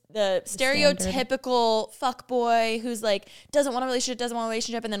stereotypical fuckboy who's like doesn't want a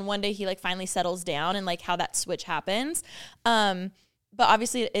relationship, and then one day he like finally settles down, and like how that switch happens. But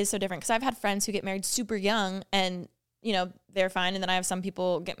obviously it is so different because I've had friends who get married super young and, you know, they're fine. And then I have some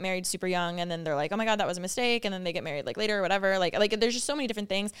people get married super young and then they're like, oh my God, that was a mistake. And then they get married like later or whatever. Like there's just so many different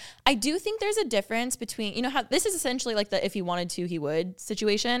things. I do think there's a difference between, you know, how this is essentially like the if he wanted to, he would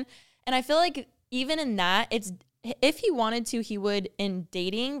situation. And I feel like even in that, it's if he wanted to, he would in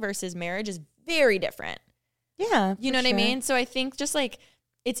dating versus marriage is very different. Yeah. You know what I mean? So I think just like,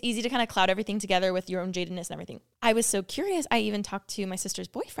 it's easy to kind of cloud everything together with your own jadedness and everything. I was so curious. I even talked to my sister's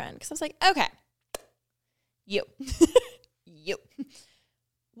boyfriend because I was like, okay, you.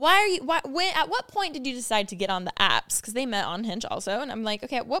 At what point did you decide to get on the apps? Because they met on Hinge also. And I'm like,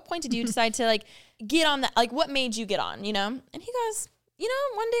 okay, at what point did you decide to like get on that? Like what made you get on, you know? And he goes, you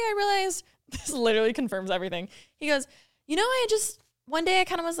know, one day I realized, this literally confirms everything. He goes, you know, one day I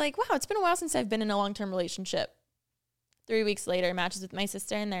kind of was like, wow, it's been a while since I've been in a long-term relationship. 3 weeks later, matches with my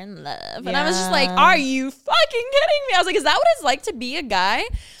sister and they're in love. Yeah. And I was just like, are you fucking kidding me? I was like, is that what it's like to be a guy?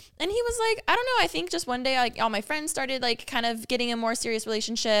 And he was like, I don't know. I think just one day, like all my friends started like kind of getting in more serious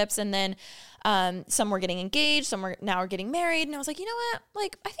relationships. And then some were getting engaged. Some were now getting married. And I was like, you know what?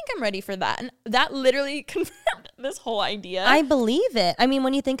 Like, I think I'm ready for that. And that literally confirmed this whole idea. I believe it. I mean,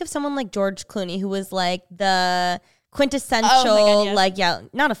 when you think of someone like George Clooney, who was like the quintessential, like, yeah,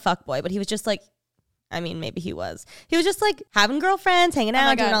 not a fuckboy, but he was just like, I mean, maybe he was. He was just like having girlfriends, hanging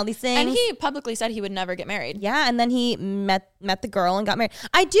out, doing all these things. And he publicly said he would never get married. Yeah, and then he met the girl and got married.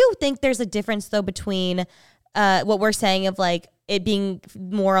 I do think there's a difference though between what we're saying of like it being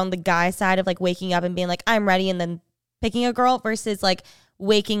more on the guy side of like waking up and being like, I'm ready, and then picking a girl versus like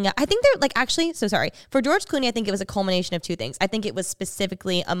waking up. I think they're like actually, so sorry. For George Clooney, I think it was a culmination of two things. I think it was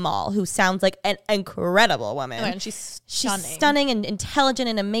specifically Amal, who sounds like an incredible woman. Oh, and she's stunning and intelligent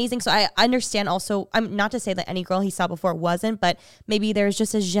and amazing. So I understand also, I'm not to say that any girl he saw before wasn't, but maybe there's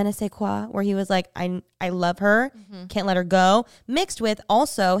just a je ne sais quoi where he was like, I love her, can't let her go, mixed with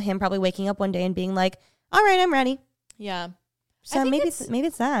also him probably waking up one day and being like, all right, I'm ready. Yeah. So maybe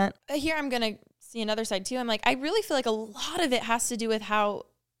it's that. Here I'm going to see another side too. I'm like, I really feel like a lot of it has to do with how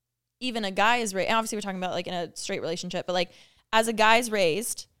even a guy is raised. And obviously we're talking about like in a straight relationship, but like as a guy's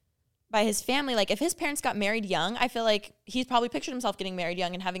raised by his family, like if his parents got married young, I feel like he's probably pictured himself getting married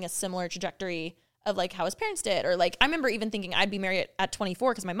young and having a similar trajectory of like how his parents did. Or like, I remember even thinking I'd be married at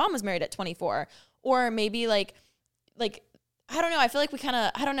 24 because my mom was married at 24. Or maybe like, I don't know. I feel like we kind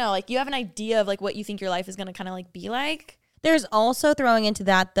of, I don't know, like you have an idea of like what you think your life is going to kind of like be like. There's also throwing into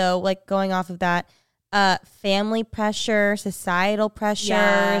that though, like going off of that, family pressure, societal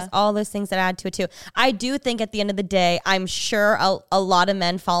pressures, all those things that add to it too. I do think at the end of the day, I'm sure a lot of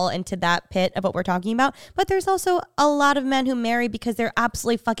men fall into that pit of what we're talking about, but there's also a lot of men who marry because they're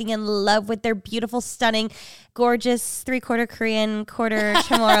absolutely fucking in love with their beautiful, stunning, gorgeous 3/4 Korean, quarter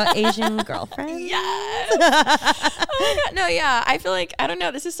Chamorro Asian girlfriend. Yes. Oh my God. No, yeah. I feel like, I don't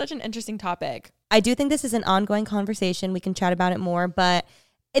know. This is such an interesting topic. I do think this is an ongoing conversation. We can chat about it more, but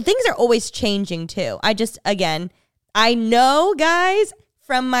things are always changing too. I know guys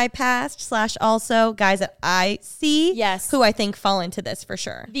from my past / also guys that I see who I think fall into this for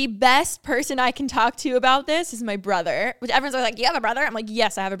sure. The best person I can talk to about this is my brother, which everyone's like, you have a brother? I'm like,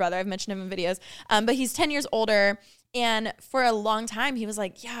 yes, I have a brother. I've mentioned him in videos. But he's 10 years older. And for a long time, he was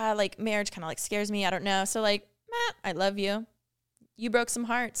like, yeah, like marriage kind of like scares me. I don't know. So like, Matt, I love you. You broke some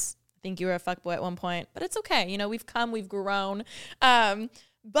hearts. I think you were a fuckboy at one point, but it's okay. You know, we've grown.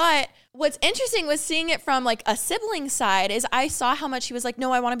 But what's interesting was seeing it from like a sibling side is I saw how much he was like,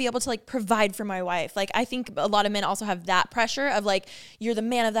 no, I want to be able to like provide for my wife. Like, I think a lot of men also have that pressure of like, you're the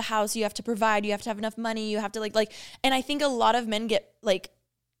man of the house. You have to provide, you have to have enough money. You have to like, and I think a lot of men get like,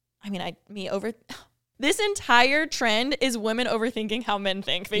 this entire trend is women overthinking how men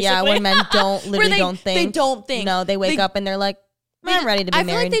think, basically. Yeah, when men don't think. They don't think. No, they wake up and they're like, I'm ready to be married.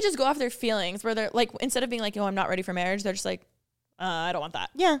 I feel like they just go off their feelings where they're like, instead of being like, oh, I'm not ready for marriage, they're just like, I don't want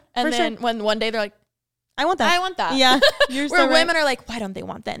that. Yeah, and then when one day they're like, I want that. Yeah. Where women are like, why don't they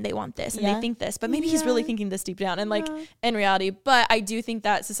want that? And they want this and they think this, but maybe he's really thinking this deep down and like in reality. But I do think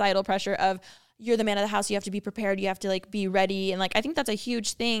that societal pressure of you're the man of the house, you have to be prepared, you have to like be ready. And like, I think that's a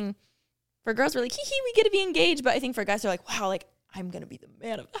huge thing for girls. We're like, we get to be engaged. But I think for guys, they're like, wow, like I'm going to be the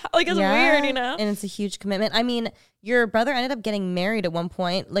man of the house. Like, it's weird, you know? And it's a huge commitment. I mean, your brother ended up getting married at one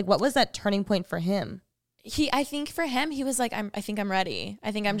point. Like, what was that turning point for him? I think for him, he was like, I think I'm ready.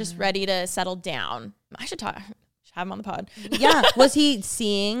 I think I'm just ready to settle down. I should have him on the pod. Yeah. Was he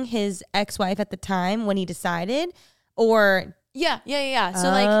seeing his ex-wife at the time when he decided? Or... Yeah. So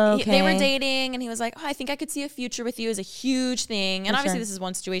like they were dating and he was like, oh, I think I could see a future with you is a huge thing. And obviously this is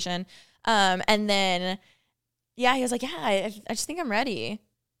one situation. And then, he was like, I just think I'm ready.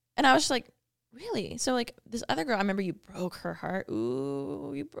 And I was just like, really? So like this other girl, I remember you broke her heart.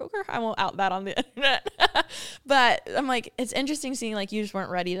 Ooh, you broke her heart. I won't out that on the internet. But I'm like, it's interesting seeing like you just weren't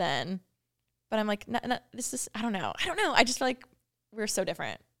ready then. But I'm like, no, this is, I don't know. I just feel like we're so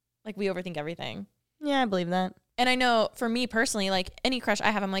different. Like we overthink everything. Yeah, I believe that. And I know for me personally, like any crush I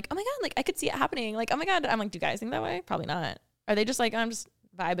have, I'm like, oh my God, like I could see it happening. Like, oh my God. I'm like, do guys think that way? Probably not. Are they just like, I'm just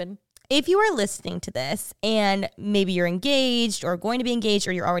vibing? If you are listening to this and maybe you're engaged or going to be engaged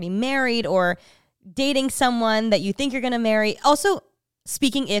or you're already married or dating someone that you think you're going to marry, also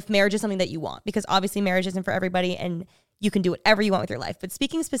speaking if marriage is something that you want, because obviously marriage isn't for everybody and you can do whatever you want with your life. But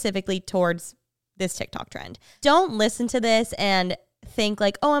speaking specifically towards this TikTok trend, don't listen to this and think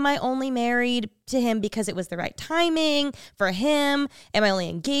like, oh, am I only married to him because it was the right timing for him? Am I only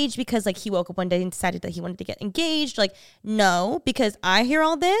engaged because like he woke up one day and decided that he wanted to get engaged? Like, no, because I hear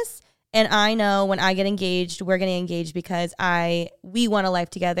all this. And I know when I get engaged, we're getting engaged because we want a life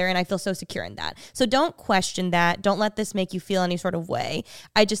together and I feel so secure in that. So don't question that. Don't let this make you feel any sort of way.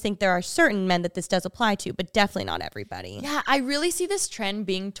 I just think there are certain men that this does apply to, but definitely not everybody. Yeah, I really see this trend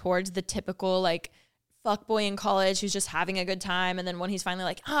being towards the typical like fuckboy in college who's just having a good time. And then when he's finally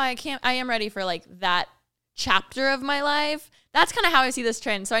like, oh, I am ready for like that chapter of my life. That's kind of how I see this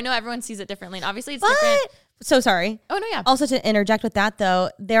trend. So I know everyone sees it differently. And obviously it's different. So sorry. Oh, no, yeah. Also to interject with that, though,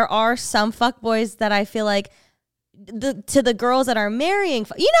 there are some fuckboys that I feel like to the girls that are marrying,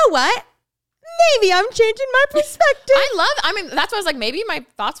 you know what? Maybe I'm changing my perspective. That's why I was like, maybe my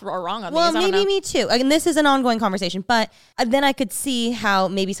thoughts were wrong on these. Well, maybe me too. And this is an ongoing conversation, but then I could see how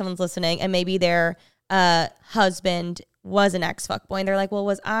maybe someone's listening and maybe their husband was an ex-fuckboy and they're like, well,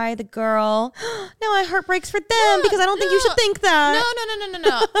 was I the girl? No, my heart breaks for them because I don't think you should think that.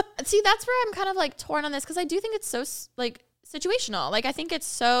 No. See, that's where I'm kind of like torn on this because I do think it's so like situational. Like I think it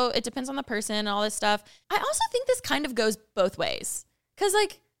depends on the person and all this stuff. I also think this kind of goes both ways because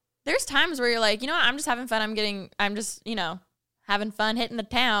like there's times where you're like, you know what, I'm just having fun. I'm just, you know, having fun hitting the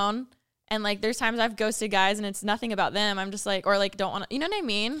town. And like, there's times I've ghosted guys and it's nothing about them. I'm just like, or like, don't want to, you know what I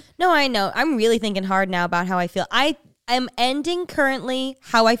mean? No, I know. I'm really thinking hard now about how I feel. I'm ending currently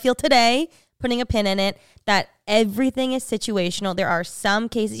how I feel today, putting a pin in it, that everything is situational. There are some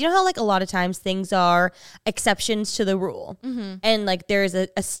cases, you know how like a lot of times things are exceptions to the rule. Mm-hmm. And like there's a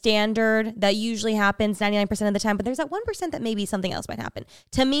standard that usually happens 99% of the time, but there's that 1% that maybe something else might happen.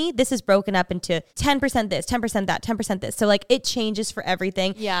 To me, this is broken up into 10% this, 10% that, 10% this. So like it changes for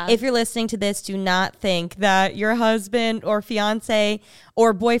everything. Yeah. If you're listening to this, do not think that your husband or fiance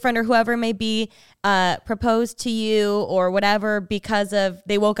or boyfriend or whoever it may be proposed to you or whatever because of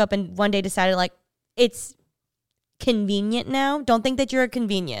they woke up and one day decided like, it's convenient now. Don't think that you're a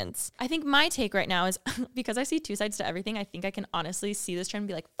convenience. I think my take right now is because I see two sides to everything, I think I can honestly see this trend and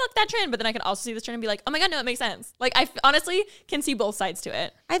be like, fuck that trend. But then I can also see this trend and be like, oh my God, no, it makes sense. Like, I honestly can see both sides to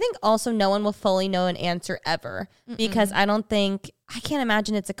it. I think also no one will fully know an answer ever because I can't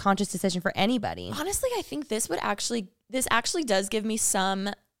imagine it's a conscious decision for anybody. Honestly, I think this actually does give me some,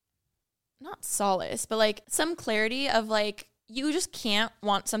 not solace, but like some clarity of like, you just can't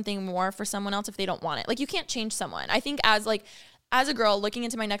want something more for someone else if they don't want it. Like, you can't change someone. I think as a girl looking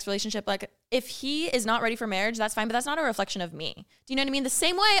into my next relationship, like if he is not ready for marriage, that's fine, but that's not a reflection of me. Do you know what I mean? The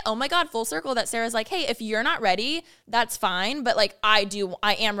same way, oh my God, full circle, that Sarah's like, hey, if you're not ready, that's fine. But like, I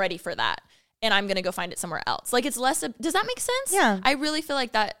am ready for that. And I'm going to go find it somewhere else. Like, it's less, does that make sense? Yeah. I really feel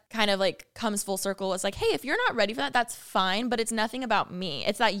like that kind of like comes full circle. It's like, hey, if you're not ready for that, that's fine. But it's nothing about me.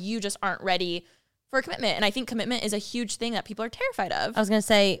 It's that you just aren't ready for a commitment. And I think commitment is a huge thing that people are terrified of. I was going to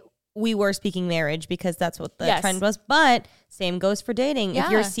say, we were speaking marriage because that's what the trend was, but same goes for dating. Yeah.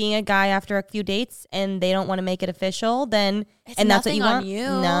 If you're seeing a guy after a few dates and they don't want to make it official, then and that's what you want.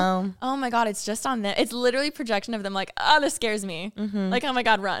 No. Oh my God, it's just on them. It's literally projection of them like, oh, this scares me. Like, oh my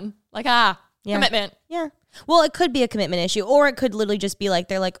God, run. Like, commitment. Yeah. Well, it could be a commitment issue, or it could literally just be like,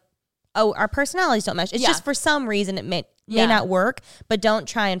 they're like, oh, our personalities don't match. It's just for some reason it may not work, but don't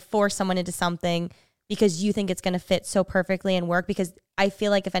try and force someone into something because you think it's going to fit so perfectly and work, because I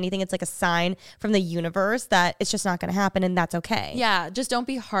feel like if anything, it's like a sign from the universe that it's just not going to happen, and that's okay. Yeah, just don't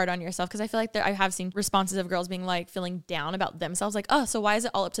be hard on yourself, because I feel like I have seen responses of girls being like feeling down about themselves, like, oh, so why is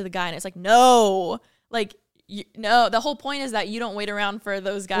it all up to the guy? And it's like, no, like, no, the whole point is that you don't wait around for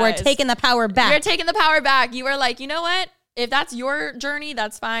those guys. We're taking the power back. You're taking the power back. You are like, you know what? If that's your journey,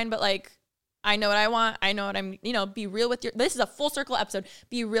 that's fine. But like, I know what I want. I know what I'm, be real with this is a full circle episode.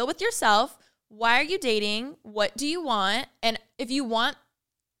 Be real with yourself. Why are you dating? What do you want? And if you want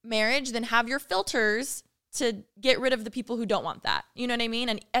marriage, then have your filters to get rid of the people who don't want that. You know what I mean?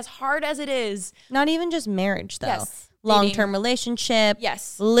 And as hard as it is. Not even just marriage, though. Yes. Long-term relationship.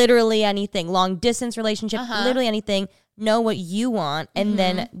 Yes. Literally anything. Long-distance relationship. Literally anything. Know what you want, and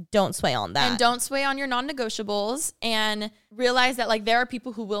then don't sway on that. And don't sway on your non-negotiables, and realize that like there are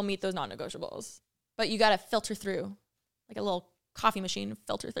people who will meet those non-negotiables, but you got to filter through, like a little coffee machine,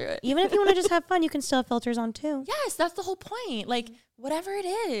 filter through it. Even if you want to just have fun, you can still have filters on too. Yes, that's the whole point. Like whatever it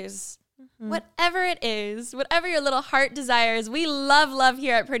is. Whatever it is, whatever your little heart desires, we love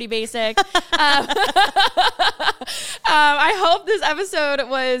here at Pretty Basic. I hope this episode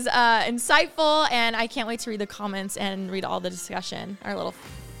was insightful, and I can't wait to read the comments and read all the discussion, our little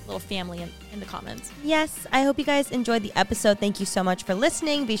family in the comments. Yes, I hope you guys enjoyed the episode. Thank you so much for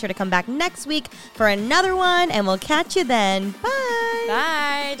listening. Be sure to come back next week for another one, and we'll catch you then. Bye.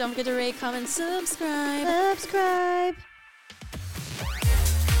 Bye. Don't forget to rate, comment, subscribe.